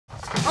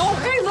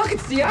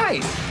the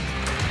ice?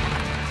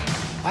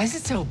 Why is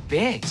it so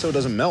big? So it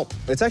doesn't melt.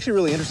 It's actually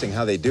really interesting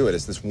how they do it.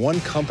 It's this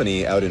one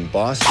company out in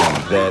Boston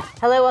that...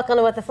 Hello, welcome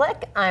to What the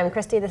Flick. I'm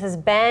Christy, this is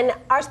Ben.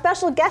 Our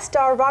special guest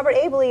star, Robert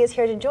Abele, is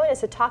here to join us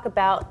to talk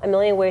about A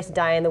Million Ways to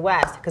Die in the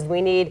West, because we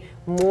need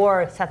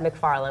more Seth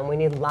MacFarlane. We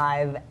need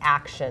live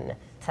action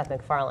Seth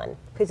MacFarlane.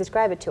 Please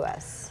describe it to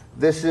us.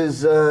 This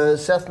is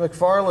Seth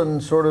MacFarlane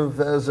sort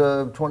of as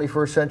a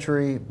 21st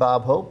century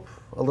Bob Hope,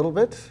 a little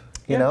bit.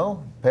 You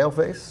know,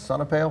 paleface,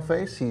 son of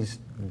paleface. He's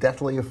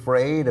deathly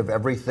afraid of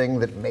everything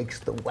that makes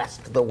the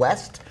West the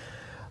West.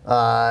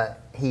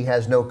 He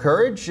has no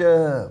courage,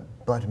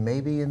 but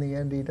maybe in the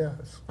end he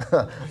does.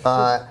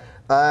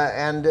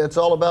 And it's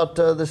all about,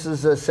 this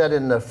is set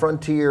in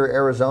Frontier,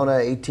 Arizona,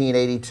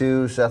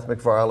 1882. Seth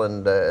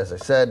MacFarlane, as I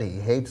said, he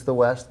hates the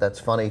West. That's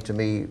funny to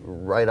me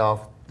right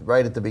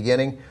at the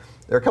beginning.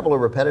 There are a couple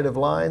of repetitive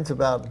lines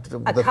about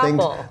the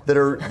things that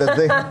are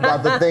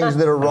about the things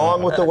that are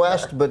wrong with the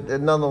West, but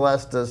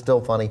nonetheless still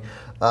funny.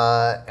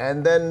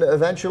 And then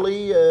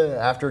eventually,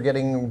 after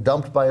getting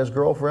dumped by his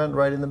girlfriend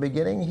right in the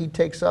beginning, he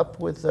takes up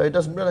with, he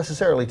doesn't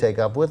necessarily take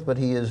up with, but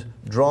he is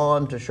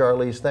drawn to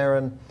Charlize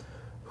Theron,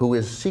 who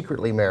is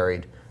secretly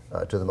married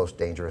to the most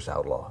dangerous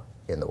outlaw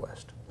in the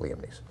West, Liam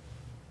Neeson.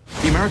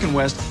 The American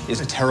West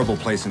is a terrible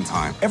place in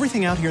time.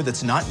 Everything out here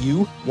that's not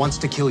you wants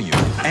to kill you.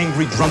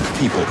 Angry, drunk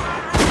people,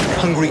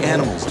 hungry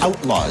animals,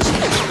 outlaws.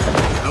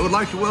 I would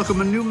like to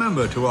welcome a new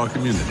member to our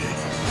community.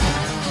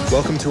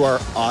 Welcome to our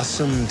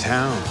awesome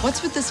town.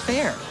 What's with this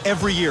fair?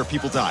 Every year,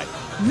 people die.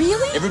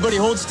 Really? Everybody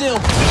hold still.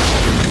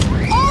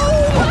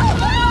 Oh!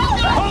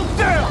 Hold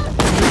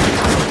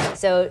still!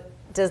 So,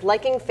 does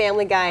liking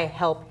Family Guy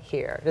help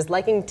here? Does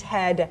liking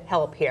Ted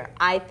help here?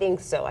 I think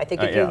so. I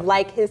think if you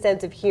like his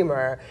sense of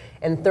humor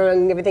and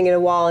throwing everything in a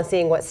wall and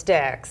seeing what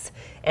sticks,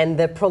 and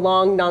the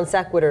prolonged non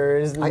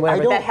sequiturs and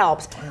whatever, that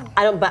helps.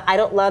 But I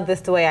don't love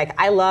this the way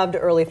I loved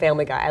early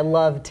Family Guy. I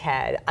loved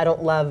Ted. I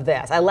don't love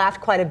this. I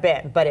laughed quite a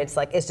bit, but it's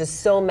like, it's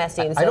just so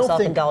messy and so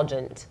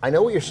self-indulgent. I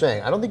know what you're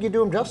saying. I don't think you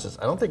do him justice.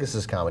 I don't think this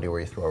is comedy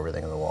where you throw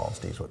everything on the wall and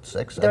Steve's what,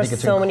 6?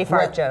 There's so many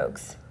fart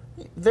jokes.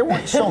 There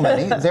weren't so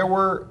many. There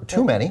were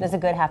too many. There's a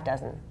good half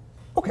dozen.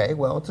 Okay,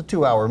 well, it's a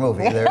 2-hour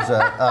movie. There's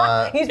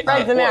a he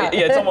spreads them out.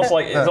 Yeah,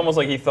 it's almost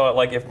like he thought,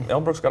 like, if Mel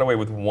Brooks got away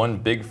with one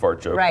big fart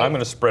joke, I'm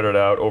going to spread it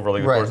out over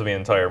the course of the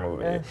entire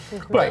movie.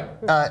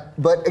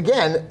 But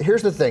again,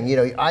 here's the thing. You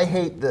know, I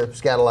hate the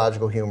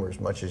scatological humor as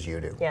much as you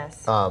do.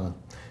 Yes. I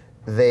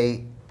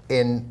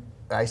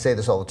say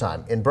this all the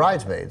time. In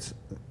Bridesmaids,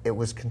 it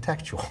was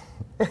contextual.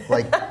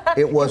 Like,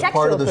 it was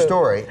part of the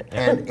story,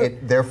 and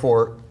it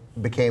therefore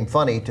became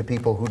funny to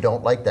people who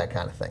don't like that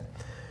kind of thing.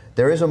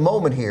 There is a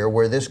moment here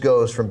where this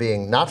goes from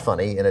being not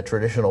funny in a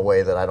traditional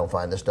way that I don't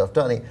find this stuff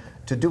funny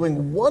to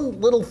doing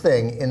one little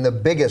thing in the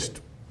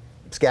biggest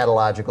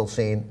scatological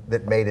scene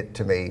that made it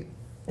to me.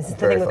 Is it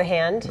the thing with the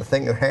hand? The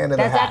thing with the hand in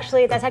the hat.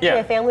 That's actually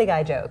a Family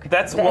Guy joke.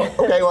 That's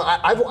okay. Well,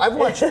 I've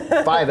watched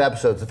 5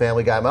 episodes of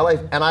Family Guy in my life,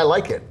 and I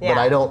like it. But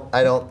I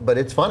don't. But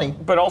it's funny.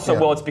 But also,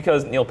 well, it's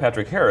because Neil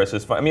Patrick Harris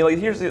is funny. I mean, like,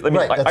 here's the. I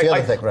mean, that's the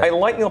other thing. Right. I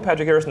like Neil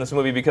Patrick Harris in this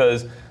movie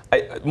because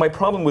my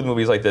problem with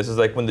movies like this is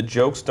like when the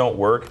jokes don't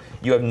work,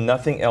 you have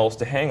nothing else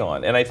to hang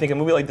on. And I think a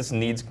movie like this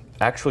needs,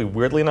 actually,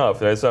 weirdly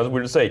enough, it sounds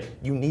weird to say,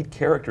 you need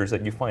characters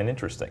that you find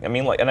interesting. I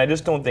mean, like, and I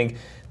just don't think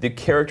the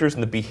characters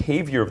and the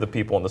behavior of the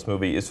people in this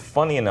movie is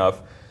funny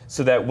enough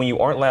so that when you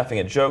aren't laughing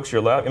at jokes,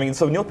 you're laughing. I mean,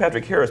 so Neil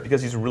Patrick Harris,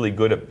 because he's really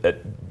good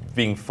at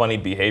being funny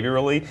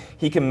behaviorally,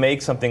 he can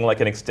make something like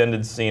an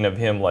extended scene of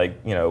him, like,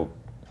 you know,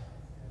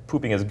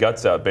 pooping his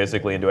guts out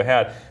basically into a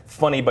hat,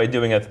 funny by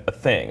doing a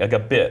thing, like a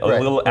bit, a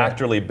little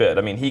actorly bit.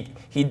 I mean,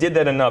 he did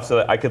that enough so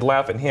that I could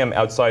laugh at him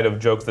outside of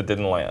jokes that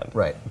didn't land.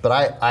 Right,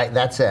 but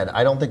that said,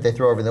 I don't think they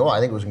throw everything away. I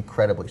think it was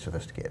incredibly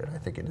sophisticated. I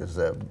think it is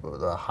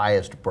the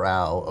highest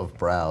brow of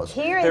brows.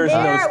 Here and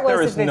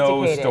there is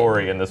no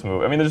story in this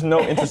movie. I mean, there's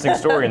no interesting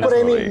story in this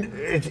movie. But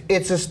I mean,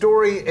 it's a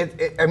story,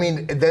 I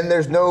mean, then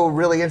there's no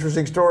really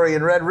interesting story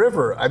in Red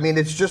River. I mean,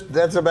 it's just,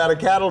 that's about a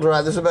cattle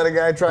drive. This is about a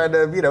guy trying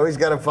to, you know, he's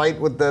got a fight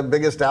with the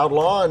biggest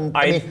outlaw, and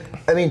I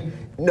mean,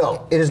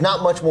 no, it is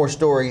not much more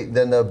story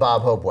than the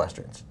Bob Hope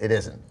westerns. It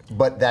isn't.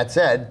 But that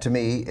said, to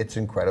me, it's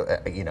incredible.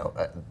 You know,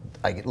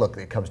 look,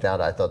 it comes down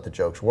to I thought the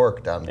jokes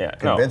worked. I'm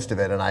convinced of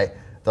it, and I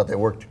thought they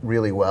worked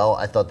really well.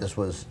 I thought this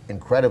was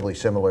incredibly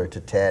similar to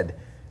Ted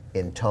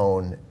in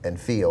tone and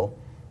feel,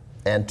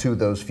 and to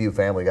those few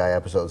Family Guy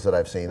episodes that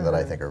I've seen that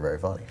I think are very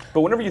funny.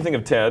 But whenever you think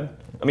of Ted,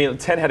 I mean,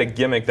 Ted had a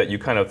gimmick that you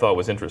kind of thought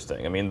was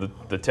interesting. I mean,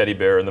 the teddy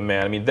bear and the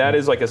man. I mean, that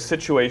is like a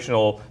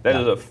situational, that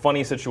is a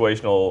funny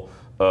situational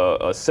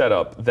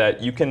setup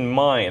that you can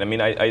mine. I mean,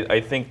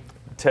 I think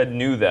Ted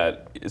knew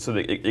that, so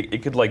that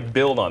it could like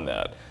build on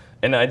that.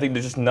 And I think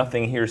there's just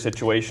nothing here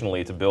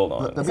situationally to build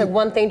on. It's like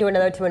one thing to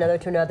another, to another,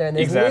 to another, and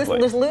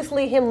there's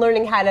loosely him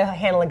learning how to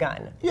handle a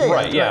gun.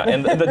 Yeah,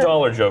 and the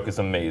dollar joke is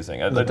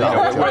amazing.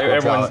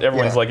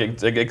 Everyone's like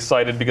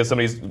excited because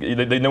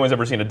no one's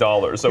ever seen a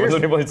dollar. So it's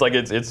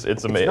amazing.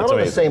 It's not on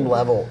the same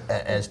level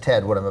as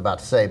Ted, what I'm about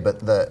to say, but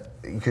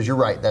because you're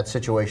right, that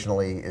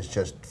situationally is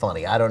just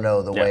funny. I don't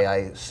know the way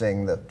I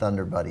sing the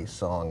Thunder Buddies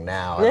song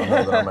now. I don't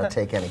know that I'm going to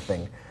take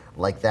anything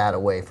like that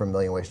away from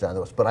Million Ways Down the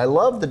West. But I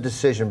love the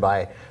decision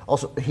by,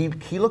 also,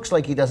 he looks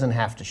like he doesn't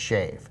have to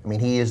shave. I mean,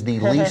 he is the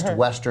least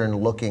Western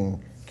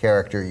looking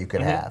character you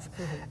could have.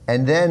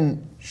 And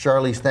then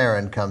Charlize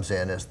Theron comes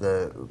in as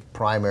the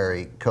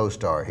primary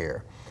co-star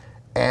here.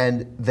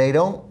 And they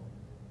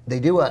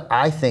do,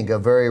 I think, a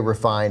very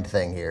refined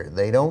thing here.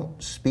 They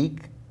don't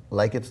speak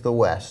like it's the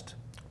West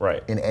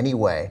in any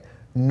way,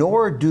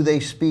 nor do they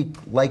speak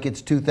like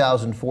it's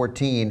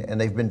 2014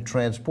 and they've been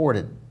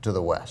transported to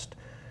the West.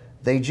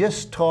 They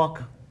just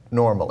talk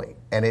normally,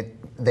 and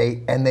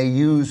they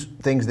use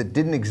things that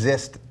didn't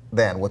exist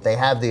then. What they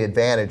have the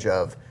advantage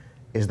of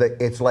is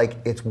that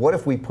it's what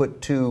if we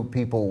put two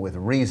people with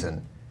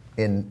reason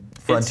in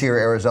Frontier,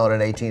 Arizona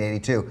in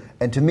 1882?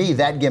 And to me,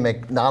 that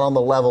gimmick, not on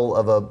the level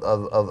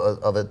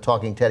of a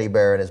talking teddy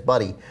bear and his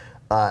buddy,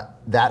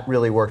 that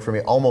really worked for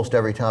me almost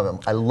every time.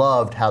 I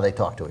loved how they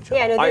talked to each other.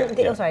 Yeah,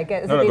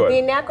 the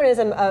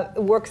anachronism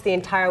works the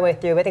entire way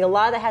through. I think a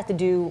lot of that has to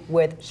do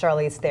with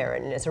Charlize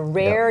Theron. It's a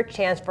rare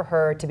chance for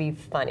her to be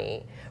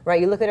funny, right?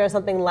 You look at her as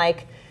something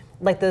like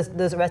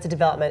those Arrested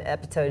Development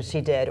episodes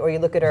she did, or you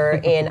look at her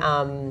in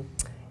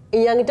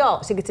Young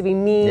Adult. She gets to be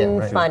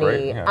mean,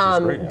 funny.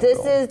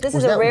 This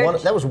is a rare.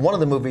 That was one of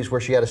the movies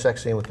where she had a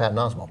sex scene with Patton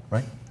Oswalt,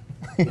 right?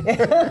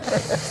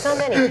 So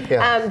many,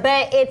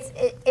 but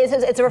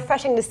it's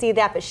refreshing to see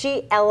that. But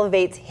she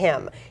elevates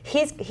him.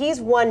 He's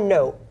one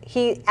note.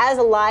 As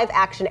a live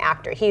action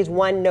actor, he's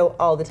one note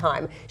all the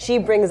time. She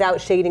brings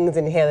out shadings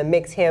in him and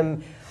makes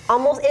him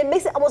it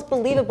makes it almost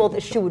believable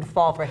that she would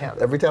fall for him.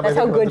 Every time that's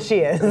how good she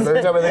is.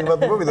 Every time I think about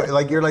the movie,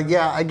 you're like,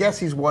 yeah, I guess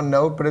he's one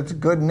note, but it's a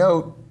good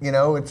note. You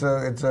know, it's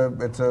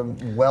a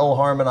well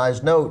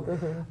harmonized note.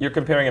 You're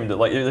comparing him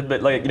to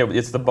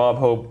it's the Bob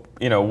Hope.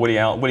 Woody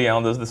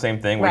Allen does the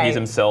same thing where he's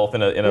himself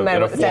in a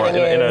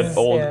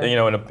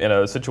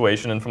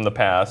situation and from the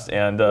past.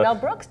 And Mel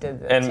Brooks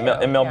did this.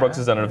 And Mel Brooks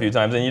has done it a few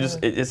times, and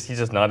he's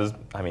just not as.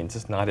 I mean,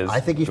 just not as. I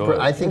think he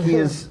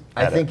is.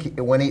 I think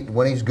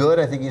when he's good,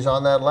 I think he's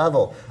on that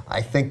level.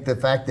 I think the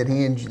fact that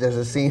there's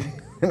a scene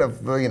in a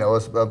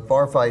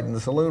bar fight and the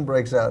saloon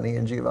breaks out and he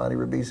and Giovanni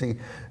Ribisi,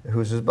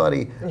 who's his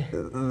buddy,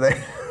 the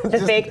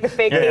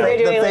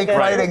fake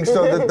writing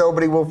so that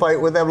nobody will fight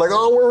with them. Like,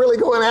 oh, we're really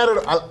going at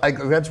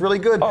it. That's really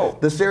good. Oh.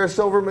 The Sarah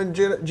Silverman,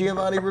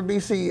 Giovanni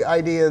Ribisi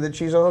idea that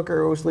she's a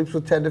hooker who sleeps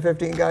with 10 to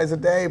 15 guys a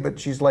day, but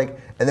she's like,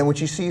 and then when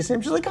she sees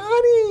him, she's like,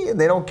 honey, and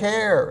they don't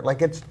care. Like,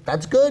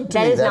 that's good to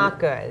me. That is not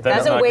good.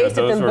 That's a waste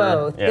of them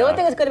both. The only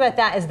thing that's good about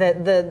that is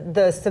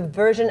the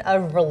subversion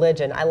of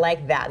religion. I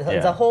like that.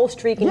 There's a whole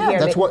streak in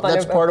here making fun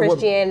of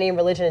Christianity and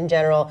religion in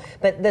general.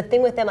 But the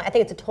thing with them, I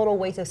think it's a total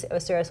waste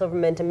of Sarah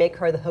Silverman to make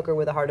her the hooker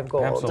with a heart of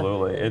gold.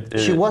 Absolutely.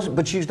 She wasn't,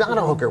 but she's not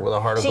a hooker with a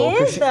heart of gold.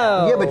 She is,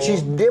 though. Yeah, but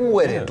she's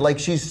dim-witted. Like,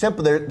 she's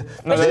simple. That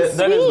is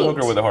the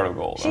hooker with a heart of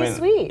gold. She's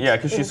sweet. Yeah,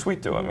 because she's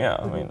sweet to him. Yeah,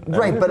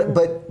 right,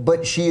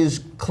 but she is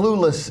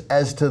clueless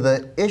as to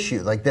the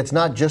issue. Like, that's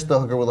not just the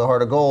hooker with a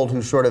heart of gold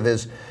who sort of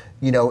is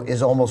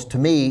almost, to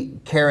me,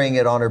 carrying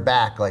it on her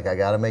back. Like, I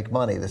got to make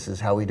money. This is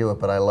how we do it,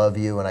 but I love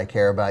you and I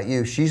care about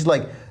you. She's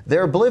like,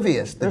 they're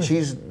oblivious that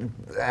she's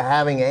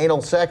having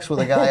anal sex with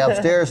a guy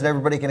upstairs and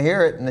everybody can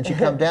hear it. And then she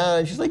comes down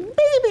and she's like,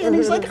 baby, and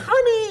he's like,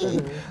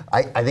 honey.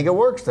 I think it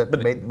works. They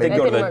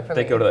go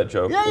to that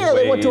joke. Yeah,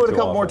 they went to it a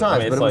couple more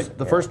times. But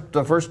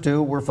the first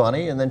two were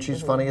funny, and then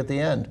she's funny at the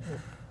end.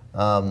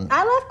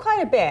 I laughed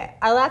quite a bit.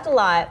 I laughed a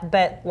lot,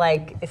 but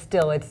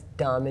it's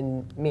dumb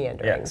and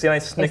meandering. Yeah, see, I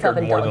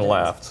snickered more than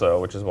laughed,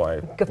 which is why.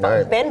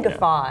 Ben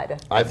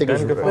guffawed. I think it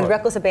was with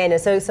reckless abandon.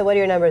 So what are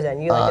your numbers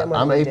then? You liked it more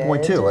I'm than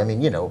 8.2. I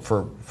mean,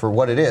 for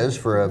what it is,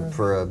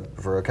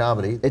 for a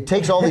comedy, it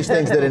takes all these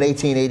things that in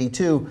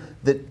 1882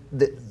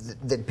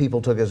 that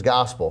people took as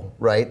gospel,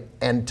 right?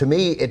 And to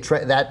me,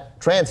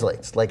 that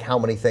translates. Like, how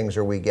many things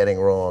are we getting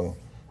wrong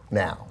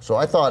now? So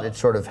I thought it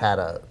sort of had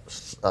a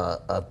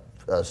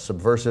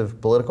subversive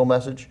political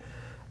message,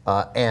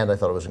 and I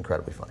thought it was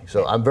incredibly funny.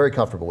 So I'm very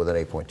comfortable with an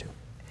 8.2.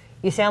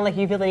 You sound like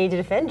you feel the need to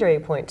defend your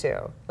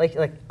 8.2.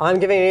 Like I'm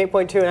giving it an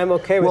 8.2 and I'm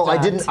okay with that. Well,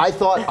 I didn't. I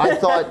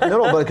thought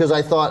no, because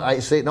I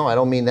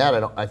don't mean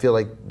that. I feel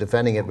like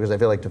defending it because I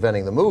feel like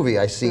defending the movie.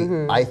 I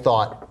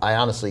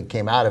honestly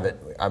came out of it.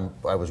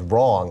 I was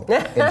wrong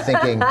in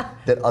thinking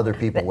that other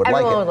people would like it.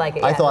 Everyone would like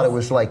it. I thought it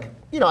was like,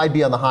 I'd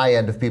be on the high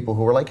end of people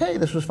who were like, hey,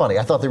 this was funny.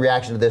 I thought the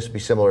reaction to this would be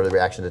similar to the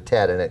reaction to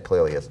Ted, and it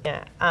clearly isn't.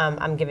 Yeah,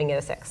 I'm giving it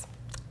a 6.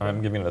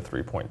 I'm giving it a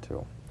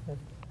 3.2.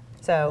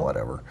 So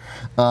whatever.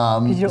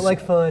 Because you don't like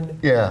fun.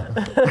 Yeah.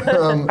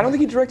 I don't think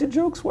he directed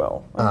jokes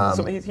well.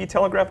 He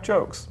telegraphed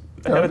jokes.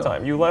 ahead of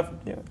time. You left.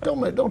 Yeah.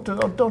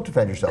 Don't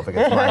defend yourself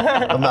against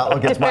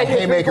my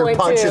haymaker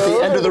punch at the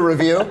end of the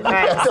review. All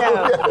right, so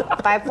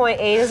 5.8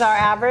 is our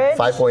average.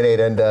 5.8,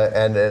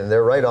 and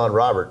they're right on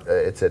Robert.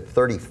 It's at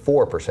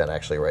 34%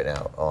 actually right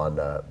now on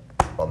the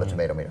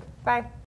tomato meter. Bye.